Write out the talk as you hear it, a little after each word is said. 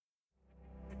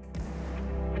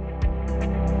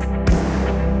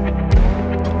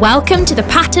Welcome to the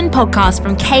Pattern Podcast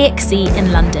from KXC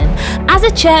in London. As a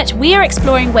church, we are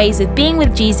exploring ways of being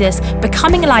with Jesus,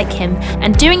 becoming like him,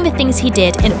 and doing the things he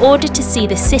did in order to see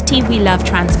the city we love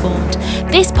transformed.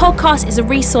 This podcast is a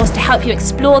resource to help you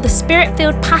explore the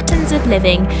spirit-filled patterns of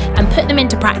living and put them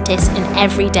into practice in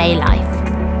everyday life.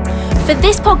 For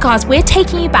this podcast, we're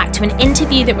taking you back to an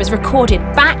interview that was recorded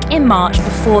back in March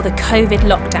before the COVID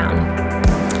lockdown.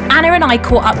 Anna and I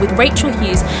caught up with Rachel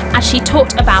Hughes as she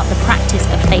talked about the practice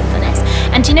of faithfulness.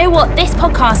 And do you know what? This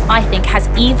podcast, I think, has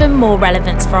even more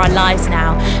relevance for our lives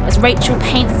now as Rachel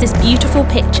paints this beautiful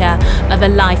picture of a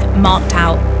life marked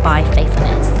out by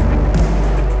faithfulness.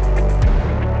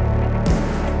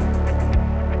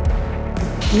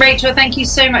 Rachel, thank you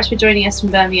so much for joining us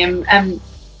from Birmingham.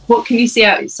 What can you see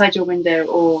outside your window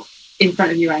or in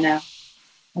front of you right now?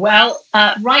 Well,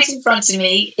 right in front of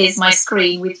me is my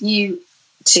screen with you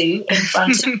two in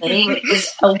front of me, which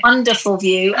is a wonderful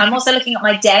view. I'm also looking at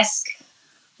my desk,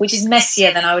 which is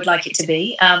messier than I would like it to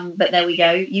be. But there we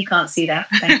go. You can't see that,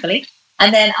 thankfully.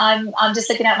 And then I'm just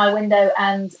looking out my window,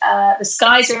 and the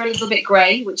skies are a little bit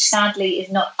grey, which sadly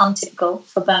is not untypical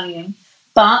for Birmingham.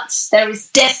 But there is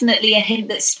definitely a hint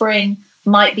that spring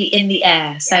might be in the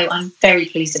air. So yes. I'm very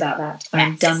pleased about that.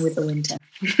 I'm done with the winter.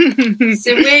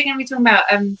 So we're going to be talking about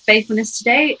faithfulness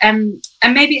today. And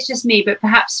maybe it's just me, but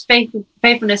perhaps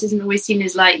faithfulness isn't always seen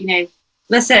as like, the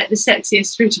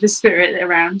sexiest fruit of the spirit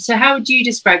around. So how would you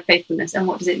describe faithfulness and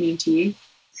what does it mean to you?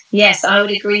 Yes, I would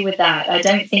agree with that. I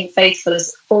don't think faithfulness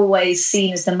is always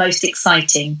seen as the most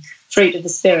exciting fruit of the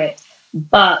spirit,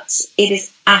 but it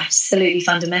is absolutely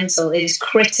fundamental. It is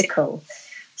critical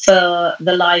for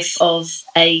the life of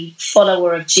a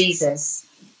follower of Jesus.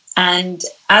 And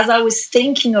as I was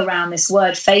thinking around this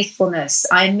word faithfulness,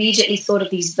 I immediately thought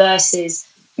of these verses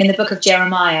in the book of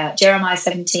Jeremiah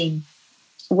 17,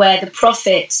 where the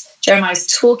prophet Jeremiah is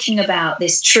talking about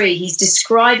this tree. He's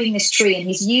describing this tree and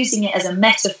he's using it as a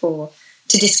metaphor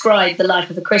to describe the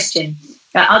life of a Christian.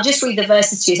 I'll just read the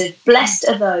verses to you. It says, "Blessed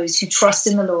are those who trust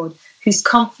in the Lord, whose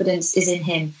confidence is in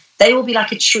him. They will be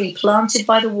like a tree planted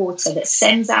by the water that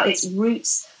sends out its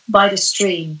roots by the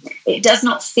stream. It does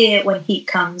not fear when heat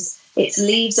comes. Its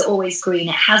leaves are always green.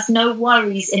 It has no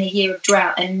worries in a year of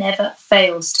drought and never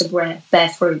fails to bear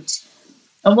fruit."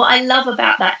 And what I love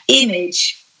about that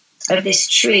image of this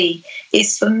tree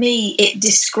is, for me, it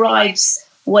describes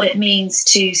what it means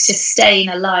to sustain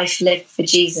a life lived for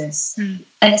Jesus. And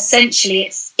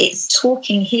essentially, it's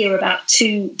talking here about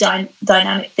two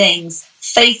dynamic things: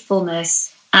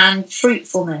 faithfulness and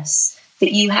fruitfulness,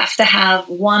 that you have to have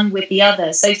one with the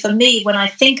other. So for me, when I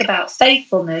think about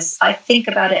faithfulness, I think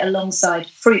about it alongside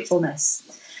fruitfulness.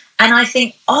 And I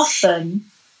think often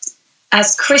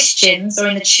as Christians or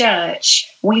in the church,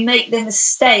 we make the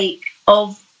mistake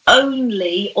of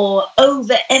only or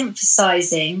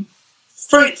overemphasizing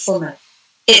fruitfulness.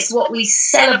 It's what we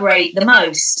celebrate the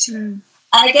most. And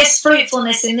I guess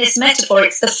fruitfulness in this metaphor,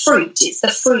 it's the fruit. It's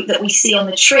the fruit that we see on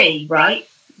the tree, right?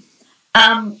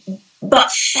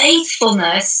 But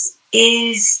faithfulness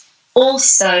is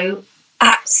also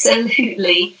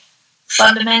absolutely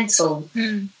fundamental,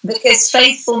 because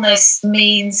faithfulness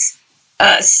means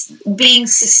being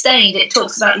sustained. It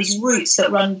talks about these roots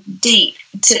that run deep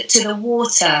to the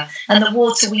water, and the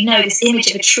water, we know this image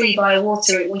of a tree by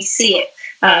water, we see it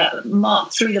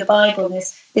marked through the Bible,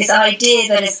 this idea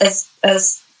that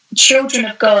as children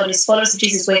of God, as followers of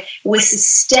Jesus, we're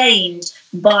sustained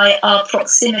by our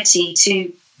proximity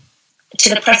to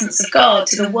the presence of God,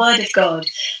 to the Word of God,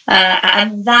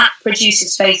 and that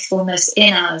produces faithfulness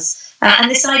in us. And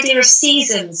this idea of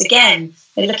seasons, again,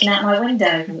 looking out my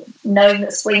window, knowing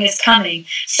that spring is coming.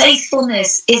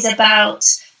 Faithfulness is about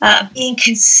being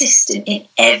consistent in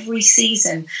every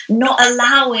season, not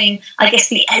allowing, I guess,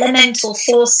 the elemental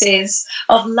forces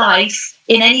of life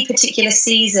in any particular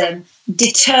season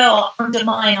deter or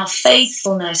undermine our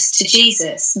faithfulness to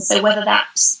Jesus. And so whether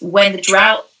that's when the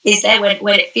drought is there,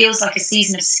 when it feels like a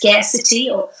season of scarcity,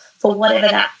 or for whatever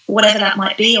that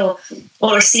might be,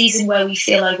 or a season where we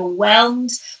feel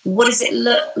overwhelmed, what does it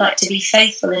look like to be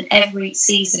faithful in every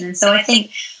season? And so I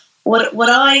think what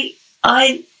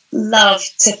I love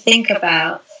to think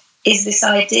about is this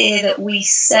idea that we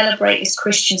celebrate as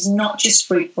Christians not just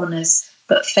fruitfulness,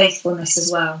 but faithfulness as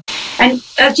well. And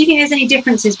do you think there's any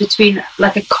differences between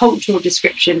like a cultural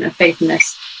description of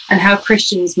faithfulness and how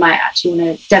Christians might actually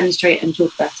want to demonstrate and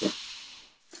talk about it?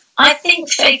 I think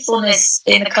faithfulness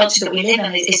in the culture that we live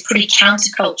in is pretty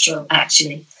countercultural,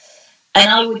 actually. And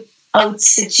I would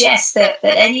suggest that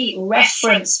any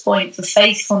reference point for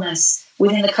faithfulness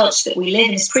within the culture that we live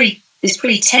in is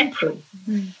pretty temporary.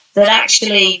 That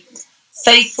actually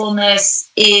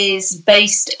faithfulness is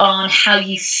based on how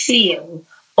you feel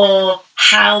or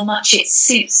how much it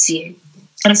suits you.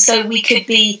 And so we could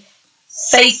be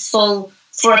faithful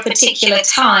for a particular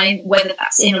time, whether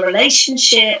that's in a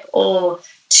relationship or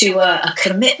to a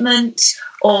commitment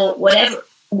or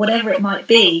whatever it might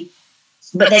be.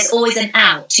 But there's always an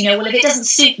out. Well, if it doesn't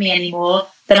suit me anymore,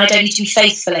 then I don't need to be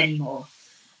faithful anymore.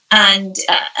 And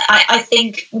I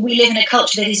think we live in a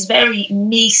culture that is very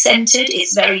me-centered.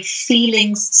 It's very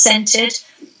feelings-centered.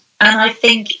 And I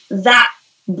think that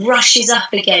brushes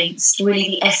up against really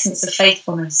the essence of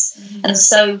faithfulness. Mm-hmm. And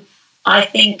so I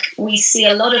think we see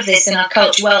a lot of this in our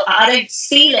culture. Well, I don't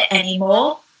feel it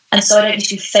anymore, and so I don't need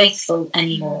to be faithful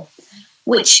anymore,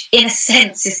 which in a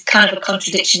sense is kind of a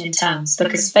contradiction in terms,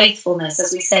 because faithfulness,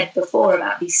 as we said before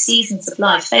about these seasons of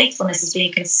life, faithfulness is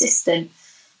being consistent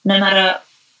no matter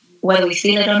whether we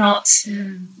feel it or not,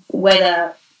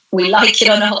 whether we like it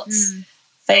or not.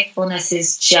 Faithfulness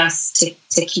is just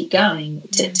to keep going,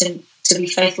 to be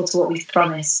faithful to what we've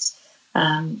promised.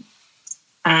 And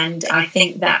I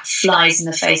think that flies in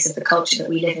the face of the culture that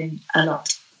we live in a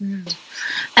lot.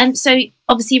 And so,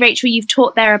 obviously, Rachel, you've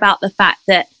taught there about the fact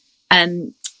that,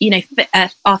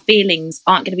 our feelings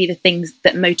aren't going to be the things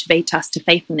that motivate us to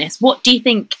faithfulness. What do you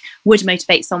think would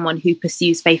motivate someone who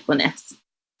pursues faithfulness?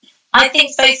 I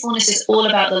think faithfulness is all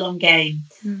about the long game.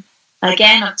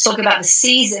 Again, I'm talking about the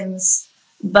seasons,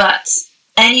 but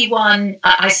anyone,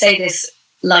 I say this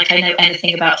like I know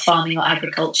anything about farming or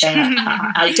agriculture.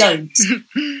 I don't.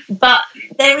 But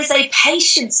there is a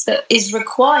patience that is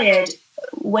required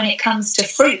when it comes to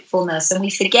fruitfulness, and we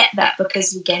forget that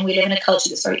because, again, we live in a culture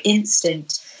that's very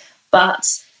instant.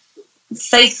 But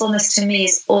faithfulness to me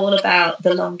is all about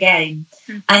the long game.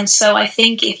 And so I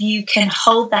think if you can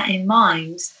hold that in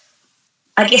mind,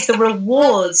 I guess the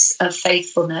rewards of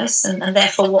faithfulness and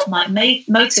therefore what might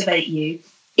motivate you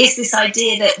is this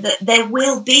idea that there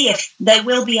will be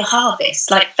a harvest.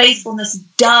 Like, faithfulness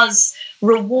does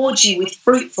reward you with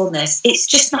fruitfulness. It's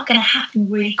just not going to happen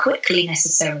really quickly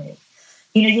necessarily.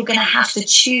 You're going to have to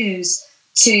choose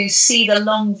to see the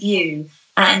long view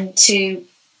and to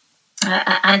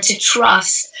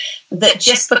trust that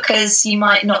just because you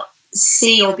might not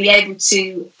see or be able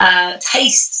to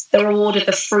taste the reward of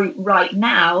the fruit right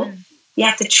now, you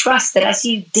have to trust that as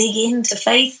you dig into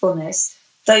faithfulness,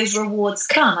 those rewards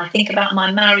come. I think about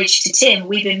my marriage to Tim.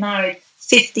 We've been married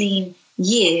 15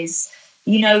 years.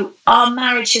 Our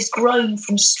marriage has grown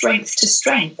from strength to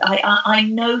strength. I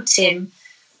know Tim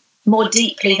more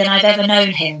deeply than I've ever known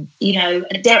him.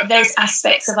 There are various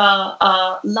aspects of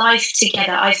our life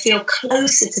together. I feel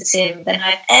closer to Tim than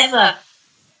I've ever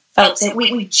felt it.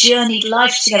 We've journeyed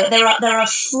life together. There are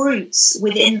fruits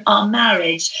within our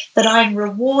marriage that I'm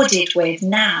rewarded with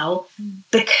now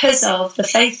because of the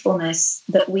faithfulness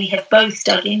that we have both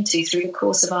dug into through the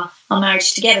course of our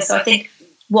marriage together. So I think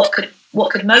what could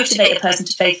motivate a person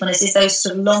to faithfulness is those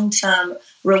sort of long-term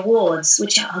rewards,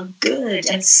 which are good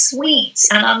and sweet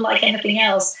and unlike anything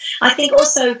else. I think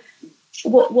also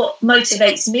what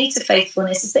motivates me to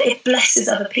faithfulness is that it blesses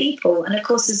other people. And of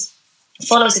course, as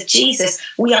followers of Jesus,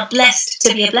 we are blessed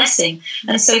to be a blessing.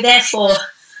 And so therefore,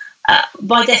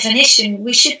 by definition,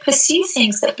 we should pursue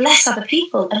things that bless other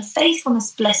people, and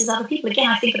faithfulness blesses other people. Again,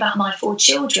 I think about my 4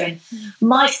 children.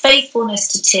 My faithfulness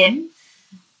to Tim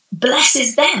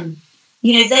blesses them.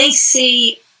 They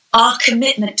see our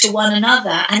commitment to one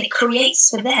another, and it creates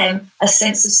for them a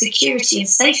sense of security and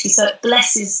safety, so it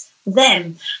blesses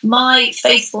them. My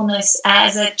faithfulness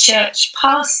as a church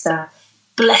pastor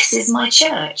blesses my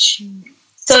church.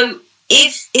 So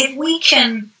if we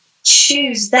can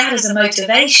choose that as a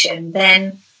motivation,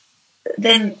 then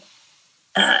we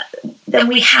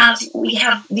have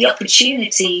the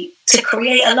opportunity to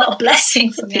create a lot of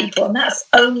blessing for people, and that's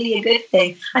only a good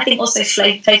thing. I think also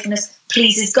faithfulness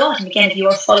pleases God, and again, if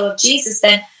you're a follower of Jesus,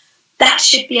 then that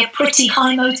should be a pretty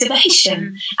high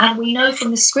motivation. And we know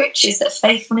from the scriptures that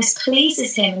faithfulness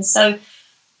pleases him, and so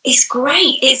it's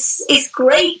great. It's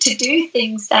great to do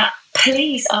things that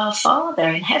please our Father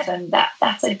in heaven.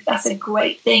 That's a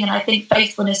great thing, and I think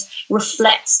faithfulness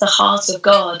reflects the heart of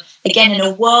God. Again, in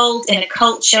a world, in a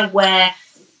culture where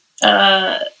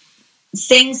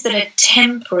things that are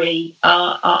temporary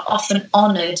are often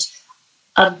honoured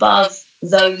above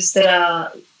those that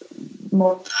are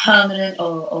more permanent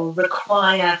or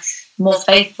require more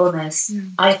faithfulness,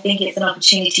 I think it's an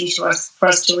opportunity for us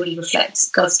to really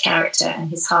reflect God's character and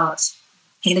his heart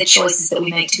in the choices that we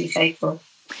make to be faithful.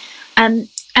 And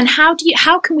how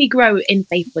can we grow in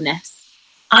faithfulness?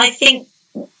 I think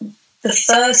the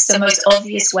first and most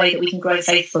obvious way that we can grow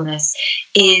faithfulness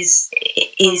is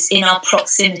in our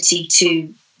proximity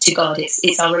to to God.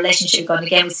 It's our relationship with God. And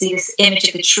again, we see this image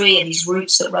of the tree and these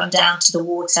roots that run down to the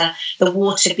water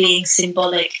being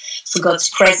symbolic for God's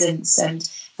presence, and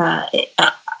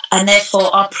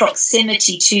therefore our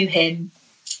proximity to him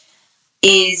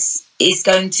is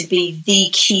going to be the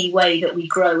key way that we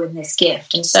grow in this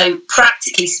gift. And so,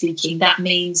 practically speaking, that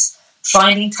means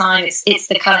finding time. It's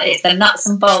the nuts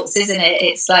and bolts, isn't it?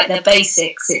 It's like the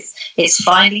basics. It's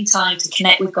finding time to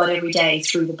connect with God every day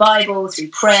through the Bible, through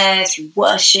prayer, through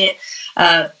worship,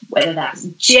 whether that's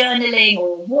journaling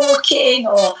or walking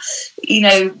or,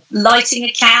 lighting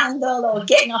a candle or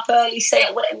getting up early,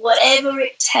 saying whatever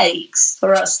it takes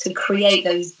for us to create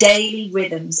those daily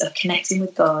rhythms of connecting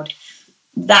with God.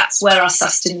 That's where our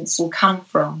sustenance will come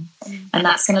from, and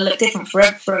that's going to look different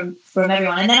from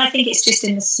everyone. And then I think it's just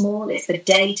in the small, it's the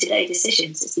day-to-day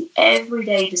decisions, it's the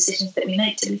everyday decisions that we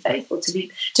make to be faithful, to be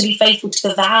faithful to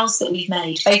the vows that we've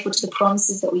made, faithful to the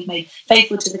promises that we've made,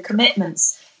 faithful to the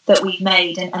commitments that we've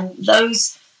made, and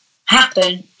those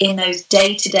happen in those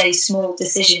day-to-day small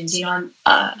decisions.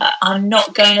 I'm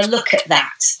not going to look at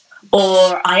that,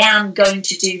 or I am going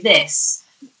to do this.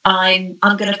 I'm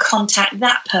going to contact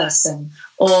that person,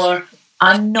 or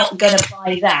I'm not going to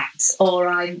buy that,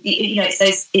 or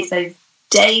it's those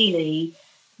daily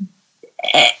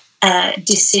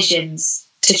decisions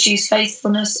to choose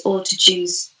faithfulness or to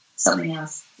choose something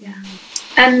else. Yeah.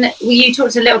 And you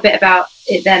talked a little bit about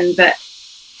it then, but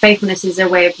faithfulness is a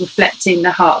way of reflecting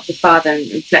the heart of the Father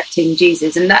and reflecting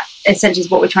Jesus, and that essentially is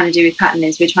what we're trying to do with Pattern.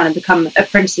 Is we're trying to become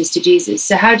apprentices to Jesus.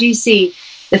 So how do you see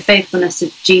the faithfulness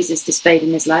of Jesus displayed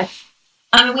in his life?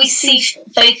 I mean, we see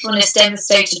faithfulness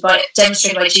demonstrated by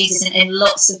Jesus in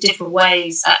lots of different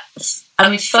ways.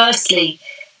 Firstly,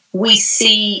 we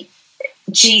see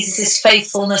Jesus'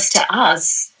 faithfulness to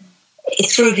us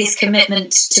through his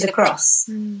commitment to the cross.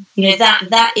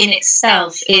 That in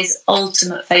itself is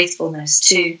ultimate faithfulness,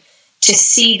 to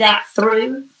see that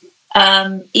through,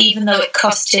 even though it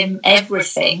cost him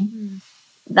everything.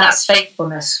 That's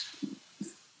faithfulness.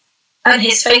 And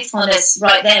his faithfulness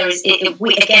right there is,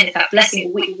 it's that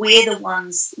blessing. We're the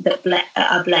ones that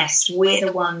are blessed. We're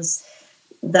the ones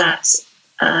that,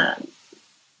 get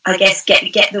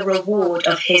the reward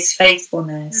of his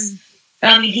faithfulness.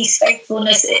 His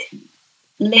faithfulness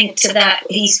linked to that.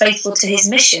 He's faithful to his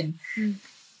mission.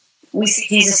 We see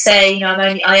Jesus say,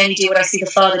 I only do what I see the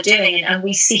Father doing. And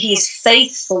we see he is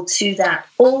faithful to that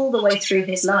all the way through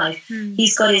his life.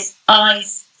 He's got his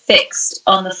eyes fixed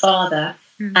on the Father.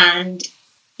 And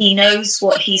he knows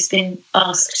what he's been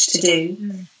asked to do,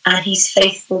 and he's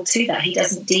faithful to that. He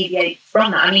doesn't deviate from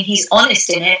that. He's honest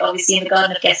in it. Obviously, in the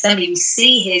Garden of Gethsemane, we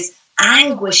see his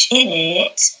anguish in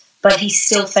it, but he's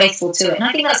still faithful to it. And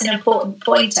I think that's an important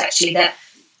point, actually, that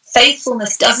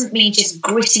faithfulness doesn't mean just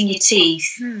gritting your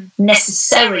teeth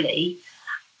necessarily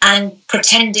and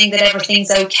pretending that everything's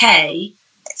okay.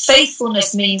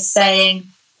 Faithfulness means saying,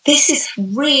 this is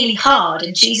really hard,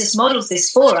 and Jesus models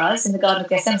this for us in the Garden of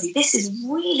Gethsemane. This is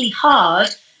really hard,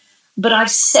 but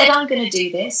I've said I'm going to do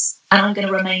this, and I'm going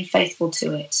to remain faithful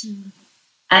to it.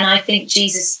 And I think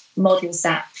Jesus models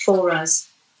that for us.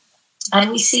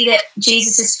 And we see that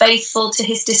Jesus is faithful to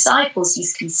his disciples.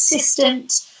 He's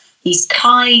consistent, he's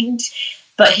kind,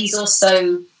 but he's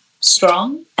also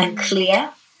strong and clear.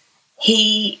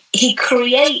 He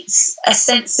creates a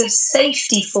sense of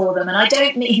safety for them. And I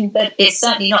don't mean that it's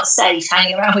certainly not safe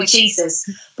hanging around with Jesus,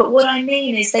 but what I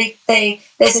mean is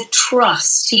there's a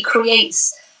trust. He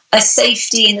creates a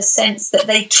safety in the sense that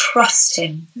they trust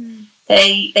him.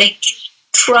 They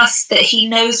trust that he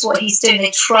knows what he's doing.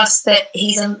 They trust that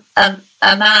he's a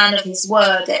man of his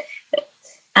word.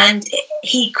 And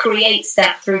he creates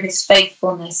that through his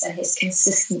faithfulness and his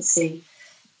consistency.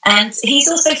 And he's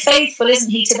also faithful, isn't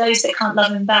he, to those that can't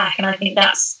love him back. And I think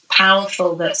that's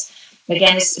powerful, that,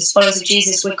 again, as followers of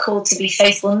Jesus, we're called to be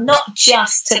faithful, not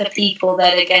just to the people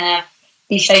that are going to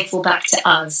be faithful back to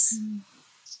us,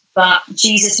 but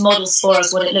Jesus models for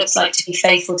us what it looks like to be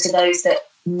faithful to those that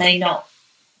may not,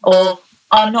 or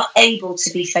are not able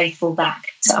to be faithful back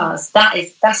to us.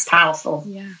 That's powerful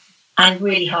and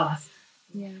really hard.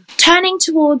 Yeah. Turning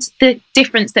towards the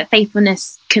difference that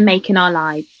faithfulness can make in our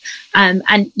lives,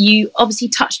 and you obviously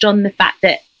touched on the fact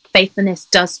that faithfulness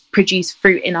does produce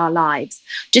fruit in our lives.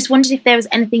 Just wondered if there was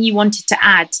anything you wanted to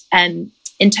add in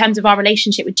terms of our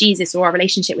relationship with Jesus or our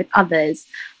relationship with others.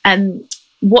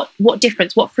 What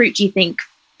difference, what fruit do you think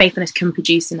faithfulness can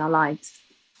produce in our lives?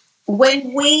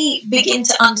 When we begin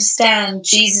to understand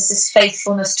Jesus'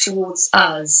 faithfulness towards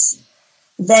us,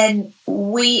 then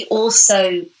we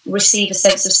also receive a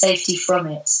sense of safety from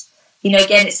it.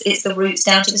 Again, it's the roots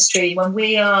down to the stream. When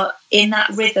we are in that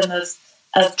rhythm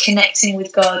of connecting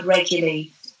with God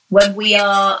regularly, when we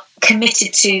are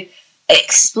committed to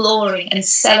exploring and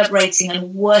celebrating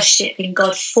and worshipping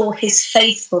God for his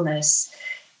faithfulness,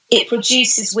 it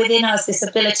produces within us this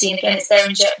ability, and again it's there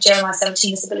in Jeremiah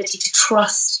 17, this ability to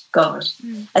trust God.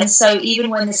 And so even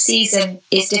when the season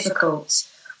is difficult,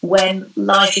 when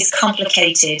life is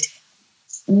complicated,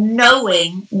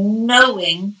 knowing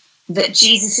that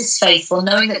Jesus is faithful,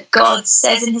 knowing that God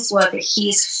says in his word that he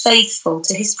is faithful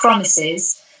to his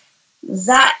promises,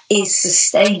 that is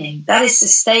sustaining. That is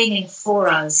sustaining for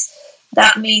us.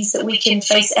 That means that we can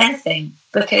face anything,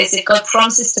 because if God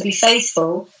promises to be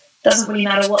faithful, it doesn't really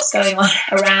matter what's going on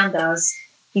around us.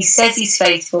 He says he's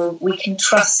faithful. We can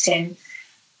trust him.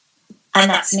 And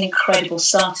that's an incredible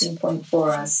starting point for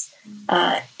us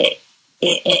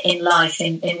in life,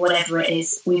 in whatever it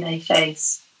is we may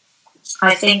face.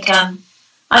 I think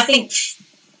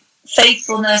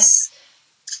faithfulness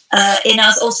in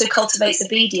us also cultivates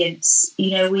obedience.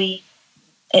 You know,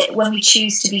 when we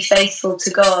choose to be faithful to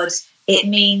God, it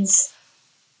means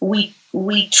we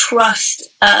trust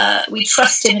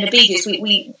him in obedience.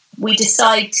 We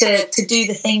decide to do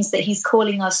the things that he's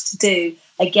calling us to do,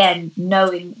 again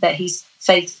knowing that he's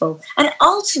faithful. And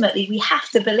ultimately we have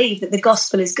to believe that the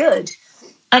gospel is good.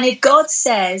 And if God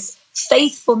says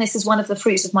faithfulness is one of the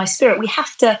fruits of my spirit, we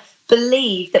have to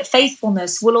believe that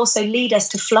faithfulness will also lead us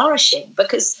to flourishing,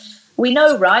 because we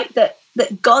know, right, that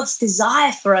God's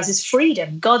desire for us is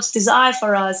freedom. God's desire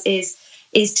for us is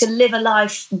to live a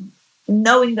life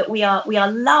knowing that we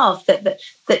are loved, that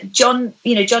John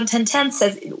 10:10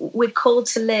 says we're called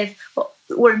to live,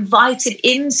 we're invited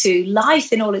into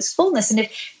life in all its fullness. And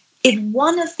if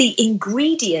one of the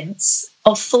ingredients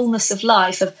of fullness of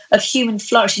life, of human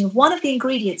flourishing, one of the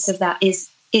ingredients of that is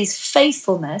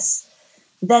faithfulness,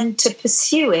 then to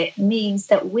pursue it means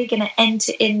that we're going to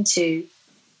enter into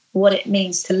what it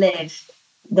means to live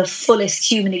the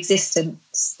fullest human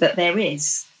existence that there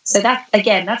is. So that,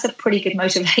 again, that's a pretty good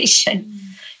motivation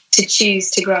to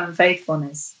choose to grow in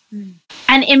faithfulness.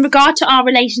 And in regard to our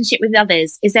relationship with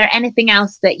others, is there anything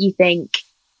else that you think,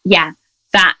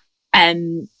 that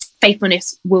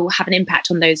faithfulness will have an impact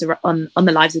on those on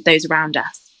the lives of those around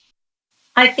us?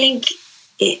 I think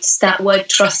it's that word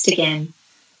trust again,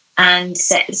 and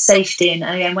safety. And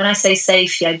again, when I say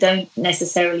safety, I don't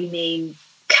necessarily mean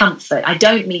comfort. I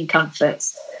don't mean comfort,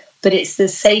 but it's the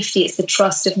safety, it's the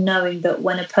trust of knowing that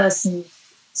when a person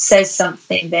says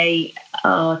something, they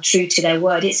are true to their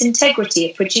word. It's integrity.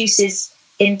 It produces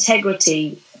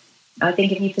integrity. I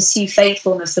think if you pursue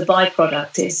faithfulness, the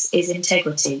byproduct is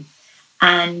integrity.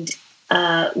 And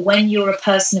when you're a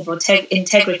person of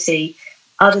integrity,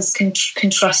 others can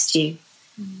trust you,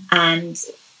 and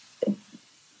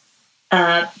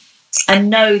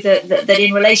know that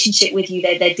in relationship with you,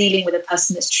 they're dealing with a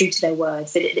person that's true to their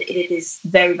words. That it is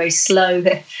very, very slow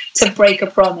to break a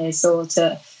promise or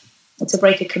to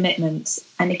break a commitment.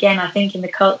 And again, I think in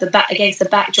against the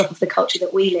backdrop of the culture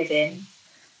that we live in,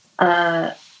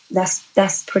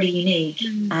 that's pretty unique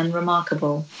and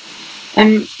remarkable.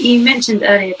 You mentioned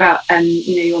earlier about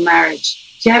your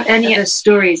marriage. Do you have any other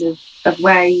stories of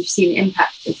where you've seen the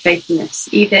impact of faithfulness,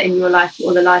 either in your life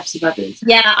or the lives of others?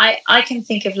 Yeah, I can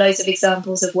think of loads of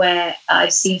examples of where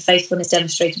I've seen faithfulness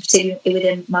demonstrated, particularly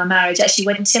within my marriage. Actually,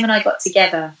 when Tim and I got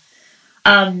together,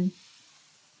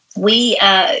 we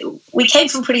came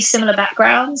from pretty similar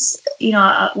backgrounds. You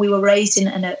know, we were raised in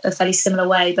a fairly similar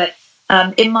way, but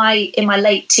in my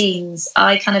late teens,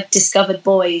 I kind of discovered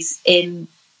boys in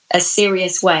a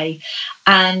serious way,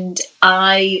 and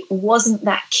I wasn't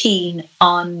that keen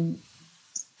on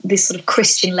this sort of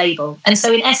Christian label. And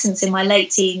so in essence, in my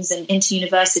late teens and into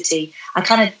university, I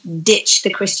kind of ditched the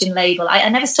Christian label. I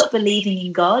never stopped believing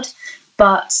in God,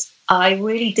 but I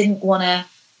really didn't want to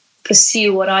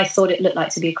pursue what I thought it looked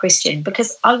like to be a Christian,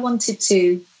 because I wanted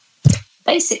to,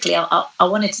 basically, I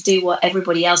wanted to do what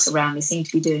everybody else around me seemed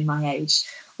to be doing my age,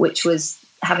 which was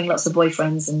having lots of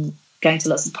boyfriends and going to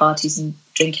lots of parties and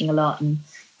drinking a lot and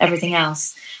everything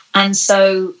else. And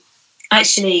so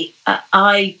actually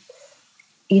I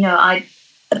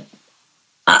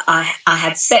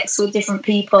had sex with different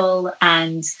people,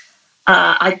 and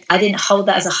I didn't hold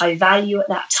that as a high value at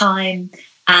that time.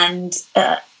 And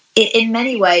in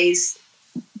many ways,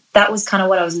 that was kind of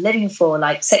what I was living for.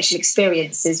 Like, sexual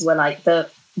experiences were like the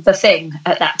thing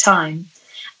at that time.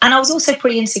 And I was also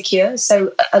pretty insecure.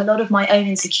 So a lot of my own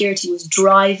insecurity was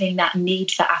driving that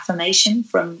need for affirmation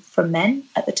from men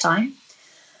at the time.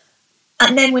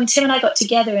 And then when Tim and I got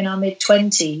together in our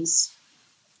mid-20s,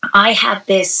 I had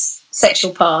this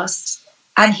sexual past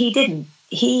and he didn't.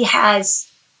 He has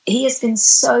been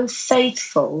so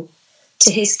faithful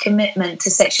to his commitment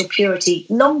to sexual purity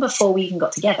long before we even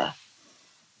got together.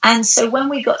 And so when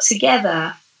we got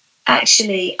together,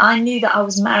 actually, I knew that I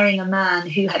was marrying a man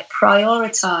who had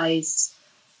prioritized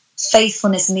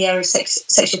faithfulness in the area of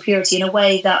sexual purity in a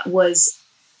way that was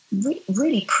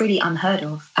really pretty unheard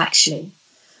of, actually.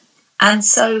 And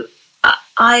so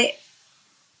I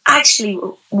actually,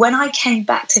 when I came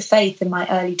back to faith in my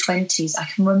early 20s, I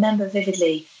can remember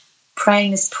vividly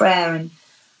praying this prayer and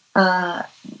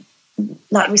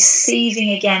like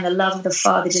receiving again the love of the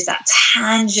Father, just that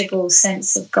tangible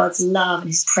sense of God's love and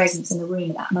his presence in the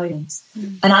room at that moment.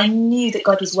 And I knew that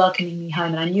God was welcoming me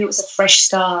home, and I knew it was a fresh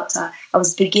start. I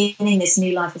was beginning this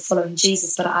new life of following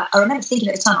Jesus, but I remember thinking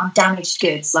at the time, I'm damaged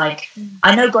goods. Like,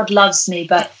 I know God loves me,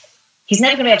 but he's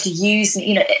never going to be able to use me.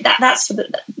 You know, that's for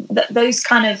those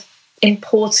kind of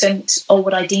important, or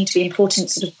what I deem to be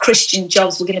important sort of Christian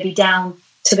jobs were going to be down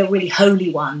to the really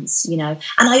holy ones, you know.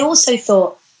 And I also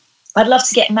thought, I'd love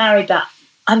to get married, but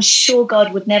I'm sure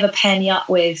God would never pair me up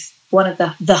with one of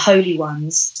the holy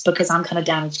ones, because I'm kind of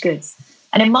damaged goods.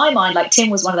 And in my mind, like, Tim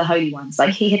was one of the holy ones.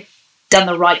 Like, he had done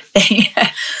the right thing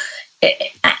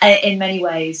in many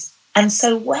ways. And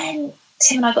so when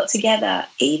Tim and I got together,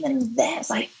 even there, it's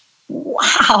like,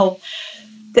 wow,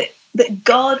 that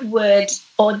God would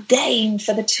ordain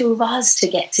for the two of us to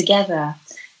get together.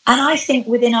 And I think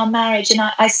within our marriage, and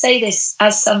I say this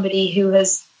as somebody who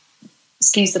has,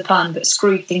 excuse the pun, but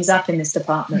screwed things up in this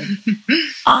department,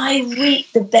 I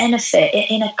reap the benefit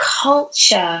in a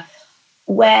culture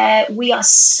where we are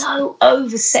so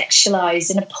over-sexualized,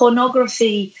 in a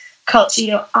pornography culture.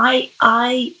 You know,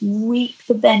 I reap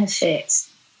the benefit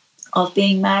of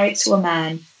being married to a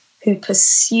man who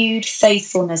pursued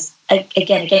faithfulness,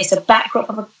 again, against a backdrop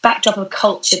of a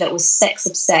culture that was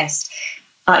sex-obsessed.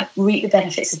 I reap the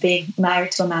benefits of being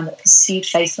married to a man that pursued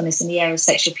faithfulness in the area of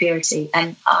sexual purity.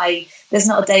 And there's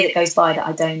not a day that goes by that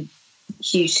I don't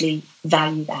hugely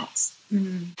value that.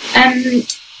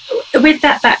 With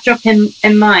that backdrop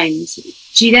in mind,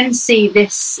 do you then see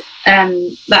this,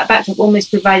 that backdrop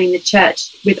almost providing the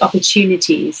church with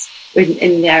opportunities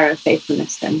in the area of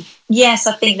faithfulness then? Yes,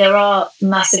 I think there are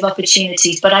massive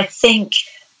opportunities, but I think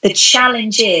the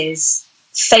challenge is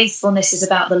faithfulness is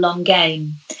about the long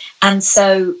game. And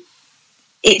so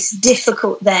it's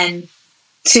difficult then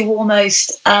to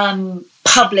almost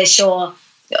publish or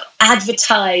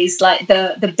advertise like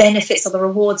the benefits or the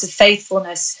rewards of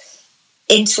faithfulness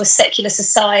into a secular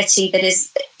society that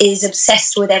is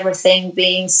obsessed with everything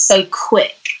being so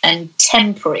quick and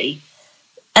temporary.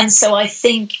 And so I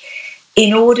think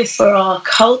in order for our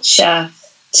culture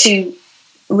to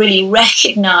really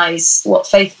recognize what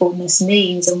faithfulness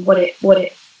means and what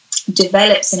it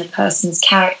develops in a person's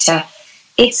character,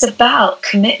 it's about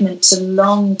commitment to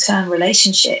long-term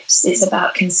relationships. It's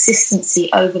about consistency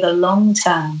over the long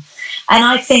term. And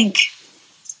I think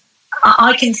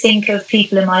I can think of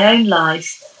people in my own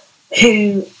life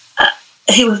who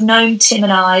have known Tim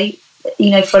and I,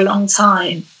 you know, for a long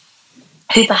time,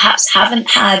 who perhaps haven't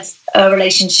had a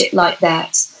relationship like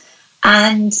that,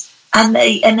 and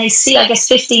they see, I guess,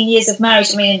 15 years of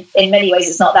marriage. I mean, in many ways,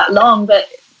 it's not that long, but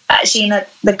actually, in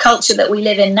the culture that we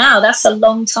live in now, that's a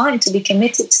long time to be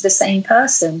committed to the same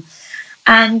person.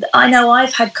 And I know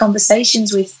I've had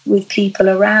conversations with people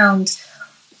around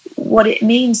what it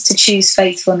means to choose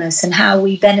faithfulness and how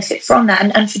we benefit from that.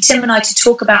 And for Tim and I to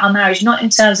talk about our marriage, not in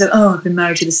terms of, oh, I've been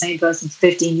married to the same person for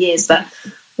 15 years, but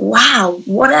wow,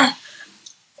 what a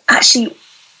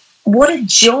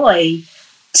joy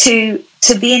to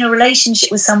be in a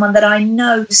relationship with someone that I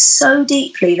know so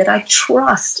deeply, that I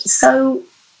trust so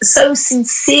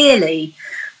sincerely.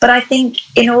 But I think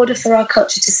in order for our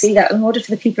culture to see that, in order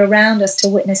for the people around us to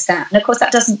witness that, and of course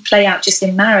that doesn't play out just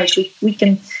in marriage, we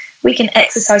can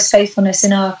exercise faithfulness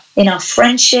in our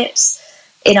friendships,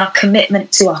 in our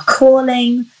commitment to our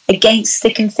calling, against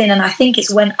thick and thin. And I think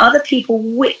it's when other people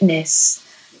witness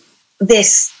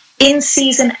this in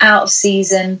season, out of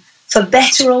season, for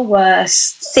better or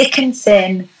worse, thick and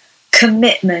thin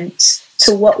commitment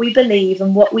to what we believe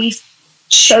and what we've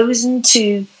chosen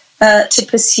to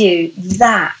pursue,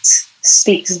 that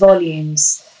speaks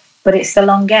volumes. But it's the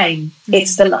long game.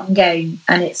 It's the long game,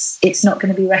 and it's not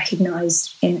going to be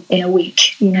recognised in a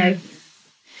week, you know.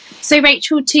 So,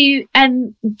 Rachel, to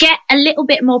get a little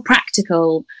bit more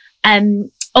practical,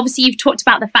 obviously you've talked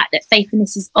about the fact that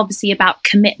faithfulness is obviously about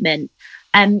commitment.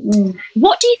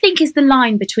 What do you think is the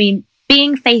line between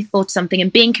being faithful to something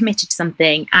and being committed to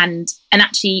something, and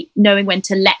actually knowing when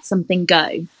to let something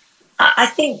go? I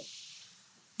think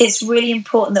it's really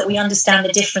important that we understand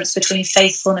the difference between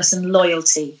faithfulness and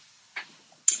loyalty.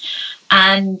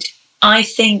 And I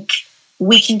think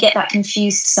we can get that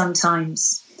confused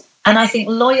sometimes. And I think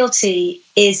loyalty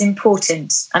is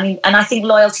important. And I think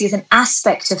loyalty is an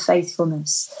aspect of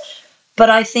faithfulness. But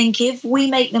I think if we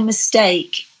make the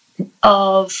mistake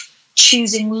of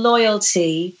choosing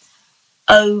loyalty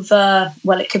over,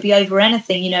 well, it could be over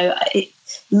anything,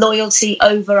 loyalty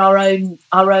over our own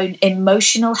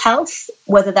emotional health,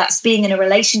 whether that's being in a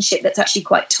relationship that's actually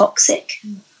quite toxic,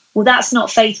 well, that's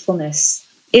not faithfulness.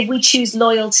 If we choose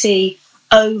loyalty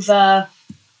over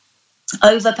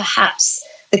perhaps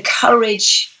the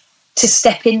courage to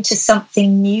step into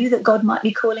something new that God might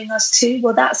be calling us to,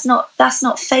 well, that's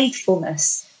not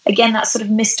faithfulness. Again, that's sort of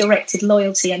misdirected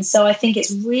loyalty. And so I think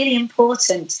it's really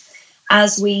important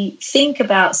as we think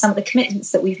about some of the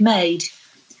commitments that we've made,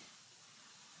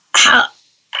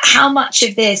 how much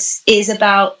of this is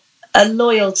about a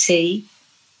loyalty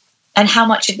and how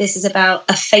much of this is about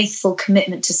a faithful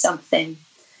commitment to something.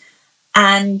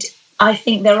 And I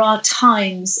think there are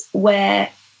times where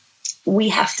we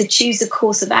have to choose a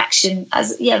course of action,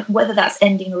 whether that's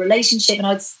ending a relationship, and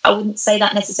I wouldn't say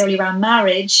that necessarily around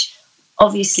marriage,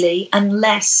 obviously,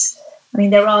 unless,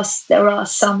 there are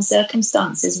some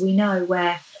circumstances we know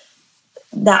where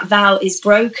that vow is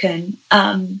broken,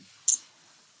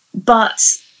 but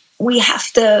we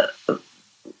have to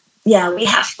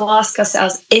ask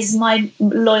ourselves, is my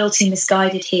loyalty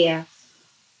misguided here,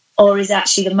 or is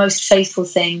actually the most faithful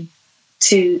thing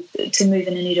to move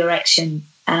in a new direction?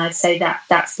 And I'd say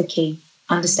that's the key,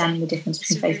 understanding the difference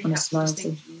between faithfulness and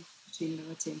loyalty. Between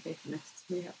loyalty and faithfulness.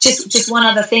 Just one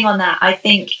other thing on that. I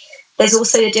think there's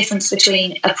also a difference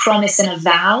between a promise and a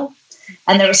vow.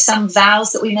 And there are some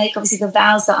vows that we make. Obviously, the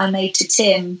vows that I made to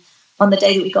Tim on the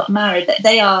day that we got married,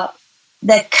 they're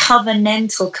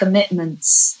covenantal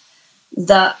commitments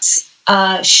that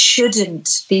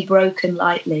shouldn't be broken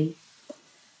lightly.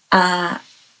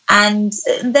 And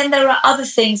then there are other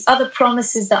things, other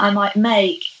promises that I might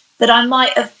make that I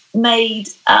might have made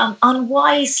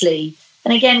unwisely.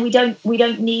 And again, we don't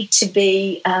need to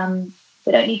be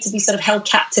sort of held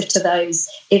captive to those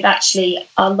if actually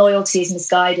our loyalty is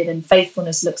misguided and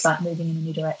faithfulness looks like moving in a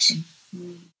new direction.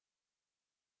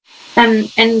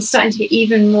 And starting to get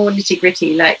even more nitty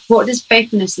gritty, like what does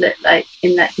faithfulness look like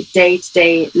in the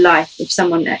day-to-day life of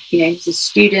someone who's a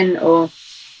student or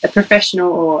a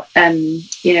professional or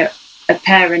a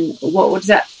parent? What does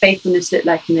that faithfulness look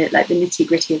like in the nitty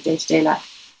gritty of day-to-day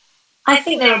life? I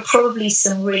think there are probably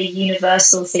some really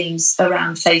universal themes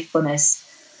around faithfulness,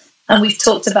 and we've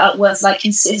talked about words like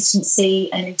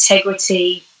consistency and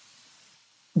integrity,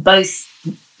 both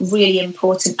really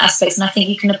important aspects, and I think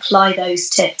you can apply those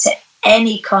to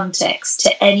any context,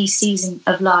 to any season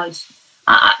of life.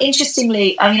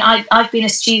 Interestingly, I've been a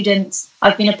student,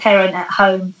 I've been a parent at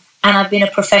home, and I've been a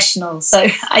professional. So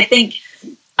I think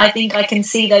I can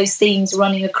see those themes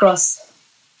running across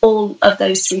all of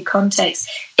those three contexts.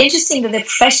 Interesting that the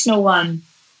professional one,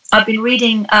 I've been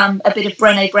reading a bit of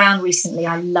Brené Brown recently.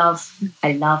 I love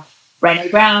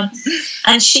Brené Brown.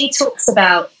 And she talks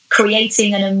about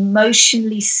creating an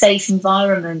emotionally safe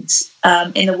environment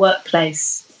in the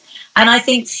workplace. And I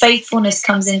think faithfulness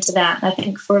comes into that. I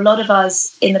think for a lot of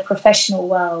us in the professional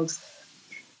world,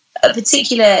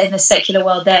 particularly in the secular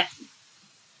world, that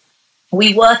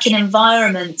we work in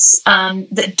environments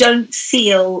that don't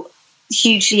feel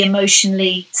hugely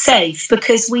emotionally safe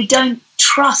because we don't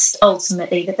trust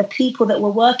ultimately that the people that we're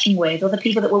working with or the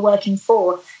people that we're working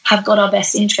for have got our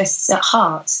best interests at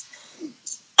heart.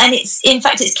 And it's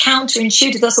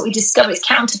counterintuitive. That's what we discovered. It's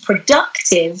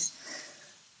counterproductive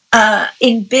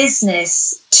in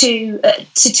business to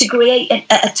create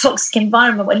a toxic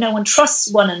environment where no one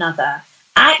trusts one another.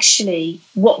 Actually,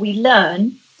 what we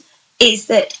learn is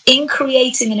that in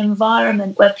creating an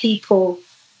environment where people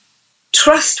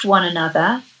trust one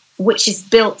another, which is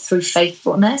built through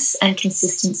faithfulness and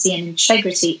consistency and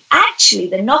integrity, actually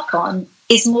the knock-on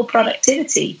is more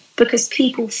productivity because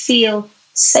people feel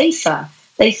safer.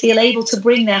 They feel able to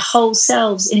bring their whole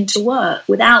selves into work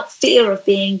without fear of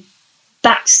being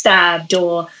backstabbed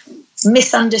or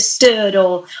misunderstood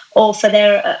or for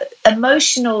their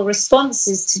emotional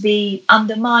responses to be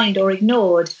undermined or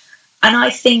ignored. And I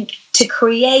think to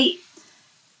create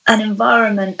an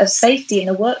environment of safety in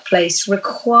the workplace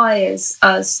requires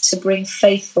us to bring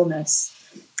faithfulness.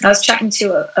 I was chatting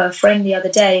to a friend the other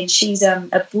day, and she's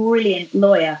a brilliant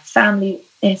lawyer, family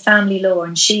law,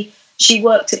 and she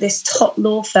worked at this top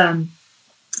law firm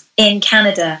in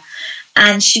Canada,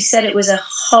 and she said it was a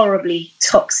horribly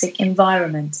toxic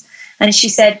environment. And she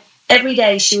said every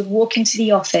day she would walk into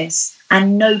the office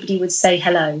and nobody would say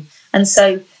hello. And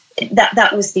so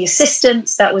that was the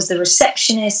assistants, that was the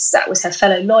receptionists, that was her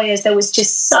fellow lawyers. There was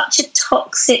just such a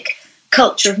toxic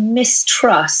culture of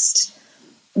mistrust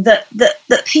that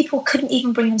people couldn't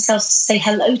even bring themselves to say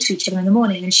hello to each other in the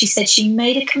morning. And she said she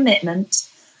made a commitment.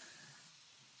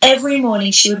 Every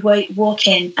morning she would walk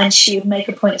in and she would make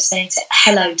a point of saying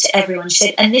hello to everyone. She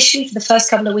said initially for the first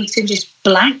couple of weeks, people just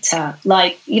blanked her,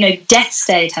 like, death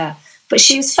stared her. But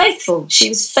she was faithful. She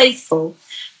was faithful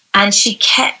and she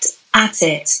kept at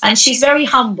it. And she's very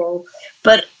humble,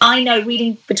 but I know,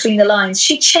 reading between the lines,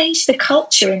 she changed the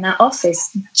culture in that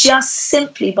office just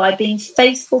simply by being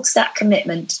faithful to that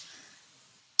commitment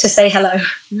to say hello.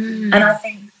 And I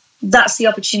think that's the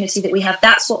opportunity that we have.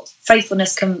 That's what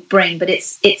faithfulness can bring. But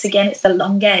it's the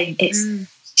long game. It's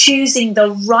choosing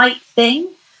the right thing,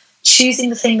 choosing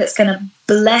the thing that's going to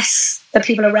bless the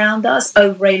people around us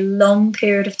over a long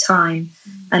period of time,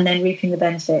 and then reaping the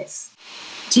benefits.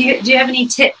 Do you have any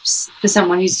tips for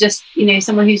someone who's just,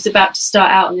 someone who's about to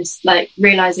start out on this, like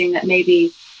realizing that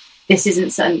maybe this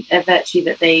isn't a virtue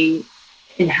that they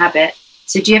inhabit?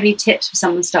 So do you have any tips for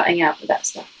someone starting out with that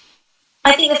stuff?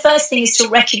 I think the first thing is to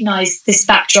recognize this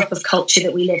backdrop of culture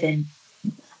that we live in,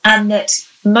 and that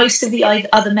most of the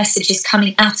other messages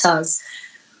coming at us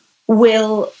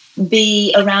will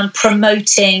be around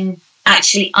promoting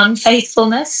actually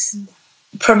unfaithfulness,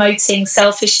 promoting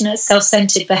selfishness,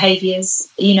 self-centered behaviors,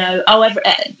 do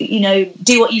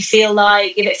what you feel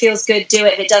like. If it feels good, do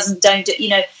it. If it doesn't, don't do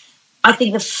it. I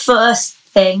think the first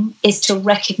thing is to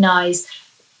recognize,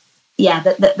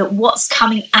 that what's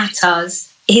coming at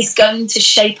us is going to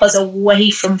shape us away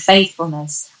from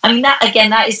faithfulness. I mean,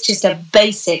 that is just a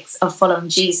basics of following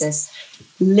Jesus,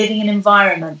 living in an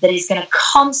environment that is going to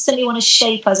constantly want to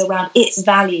shape us around its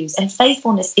values. And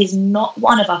faithfulness is not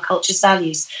one of our culture's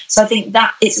values. So I think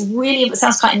that it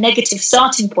sounds quite a negative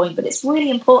starting point, but it's really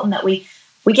important that we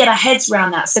get our heads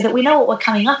around that so that we know what we're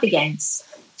coming up against.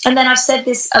 And then I've said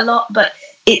this a lot, but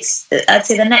I'd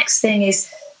say the next thing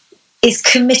is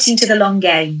committing to the long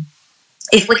game.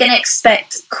 If we're going to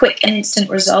expect quick and instant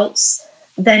results,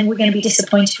 then we're going to be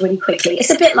disappointed really quickly. It's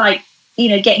a bit like,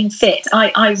 getting fit.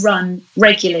 I run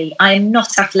regularly. I am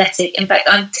not athletic. In fact,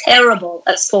 I'm terrible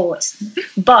at sport.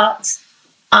 But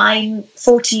I'm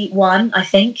 41, I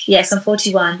think. Yes, I'm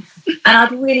 41. And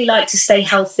I'd really like to stay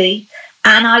healthy.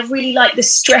 And I really like the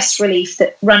stress relief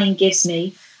that running gives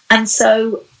me. And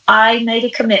so I made a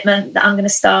commitment that I'm going to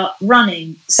start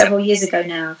running several years ago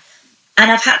now. And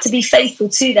I've had to be faithful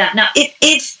to that. Now,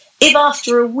 if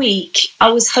after a week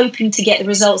I was hoping to get the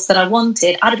results that I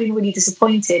wanted, I'd have been really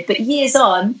disappointed. But years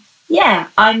on,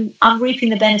 I'm reaping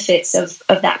the benefits of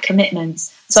that commitment.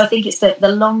 So I think it's the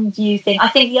long view thing. I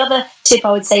think the other tip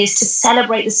I would say is to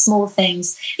celebrate the small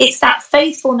things. It's that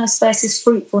faithfulness versus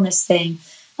fruitfulness thing.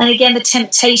 And again, the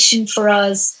temptation for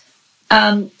us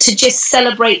to just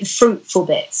celebrate the fruitful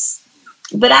bits.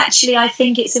 But actually, I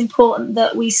think it's important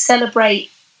that we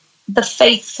celebrate the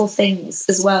faithful things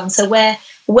as well. And so where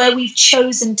we've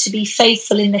chosen to be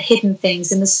faithful in the hidden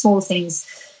things, in the small things,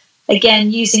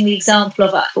 again, using the example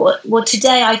of,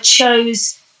 today I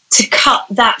chose to cut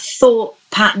that thought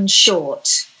pattern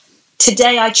short.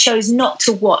 Today I chose not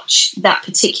to watch that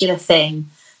particular thing.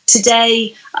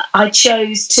 Today I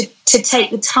chose to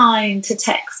take the time to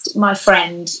text my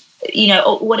friend,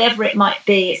 or whatever it might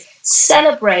be.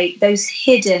 Celebrate those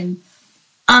hidden,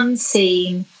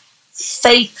 unseen,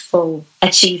 faithful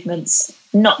achievements,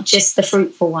 not just the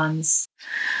fruitful ones.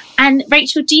 And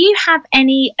Rachel, do you have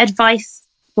any advice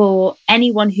for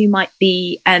anyone who might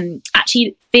be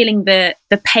actually feeling the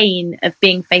pain of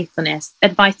being faithfulness?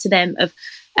 Advice to them of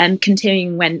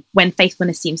continuing when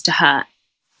faithfulness seems to hurt?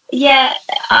 Yeah,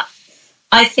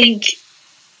 I think,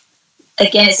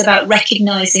 again, it's about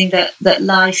recognizing that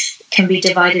life can be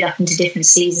divided up into different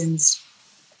seasons.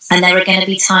 And there are going to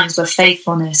be times where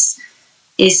faithfulness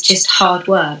is just hard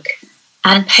work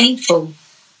and painful.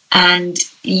 And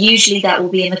usually that will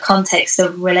be in the context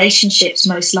of relationships,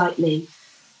 most likely.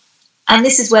 And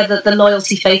this is where the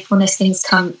loyalty, faithfulness things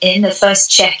come in. The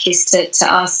first check is to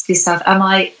ask yourself, am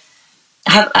I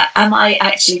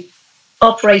actually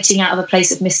operating out of a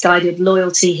place of misguided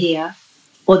loyalty here?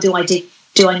 Or do I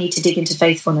need to dig into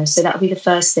faithfulness? So that would be the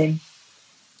first thing.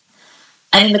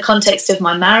 And in the context of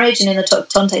my marriage and in the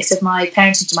context of my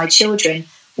parenting to my children,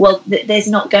 well, there's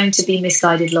not going to be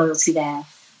misguided loyalty there.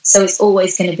 So it's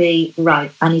always going to be,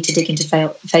 right, I need to dig into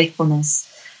faithfulness.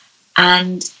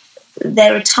 And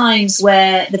there are times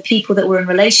where the people that we're in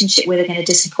relationship with are going to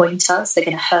disappoint us, they're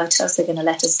going to hurt us, they're going to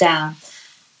let us down.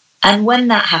 And when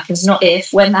that happens,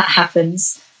 when that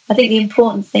happens, I think the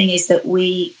important thing is that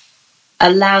we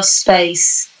allow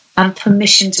space and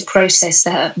permission to process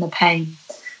the hurt and the pain,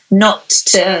 not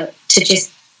to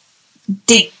just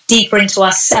dig deeper into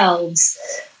ourselves,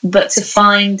 but to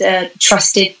find a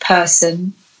trusted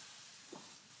person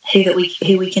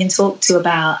who we can talk to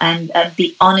about and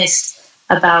be honest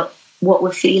about what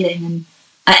we're feeling.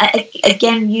 And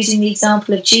again, using the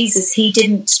example of Jesus, he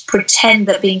didn't pretend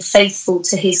that being faithful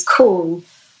to his call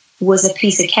was a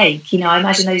piece of cake. You know, I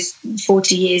imagine those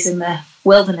 40 years in the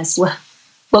wilderness were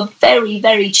very,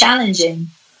 very challenging.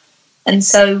 And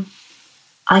so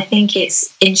I think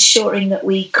it's ensuring that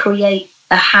we create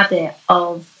a habit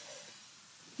of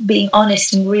being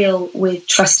honest and real with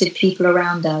trusted people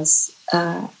around us,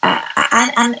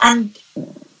 and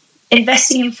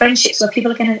investing in friendships where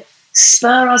people are going to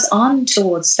spur us on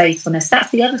towards faithfulness.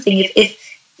 That's the other thing.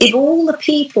 If all the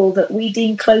people that we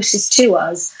deem closest to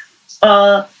us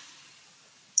are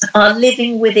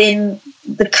living within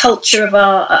the culture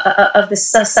of the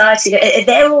society,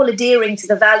 they're all adhering to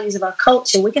the values of our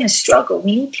culture, we're going to struggle.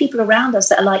 We need people around us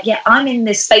that are like, yeah, I'm in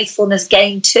this faithfulness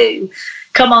game too.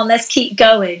 Come on, let's keep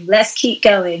going.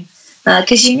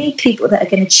 Because you need people that are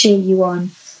going to cheer you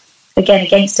on, again,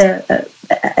 against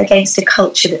a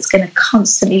culture that's going to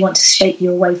constantly want to shape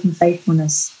you away from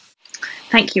faithfulness.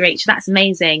 Thank you, Rachel. That's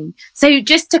amazing. So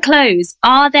just to close,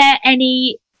 are there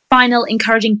any final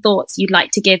encouraging thoughts you'd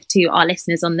like to give to our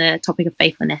listeners on the topic of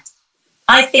faithfulness?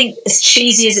 I think, as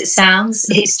cheesy as it sounds,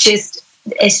 it's just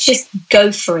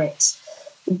go for it.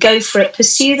 Go for it.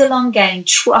 Pursue the long game,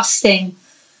 trusting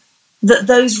that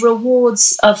those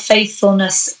rewards of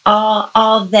faithfulness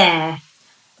are there,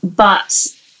 but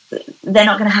they're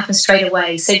not going to happen straight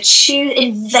away. So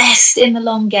invest in the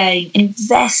long game,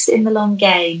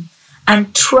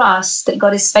 and trust that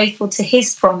God is faithful to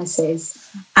his promises,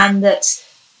 and that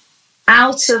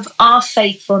out of our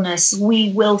faithfulness,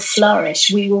 we will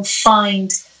flourish. We will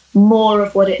find more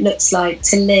of what it looks like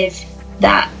to live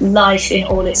that life in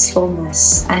all its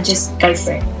fullness, and just go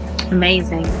for it.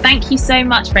 Amazing. Thank you so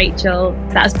much, Rachel.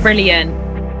 That was brilliant.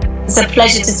 It's a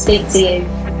pleasure to speak to you.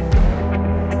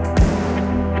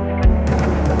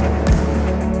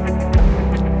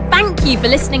 Thank you for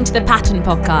listening to the Pattern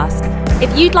Podcast.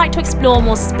 If you'd like to explore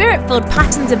more spirit-filled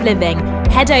patterns of living,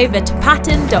 head over to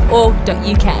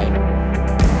pattern.org.uk.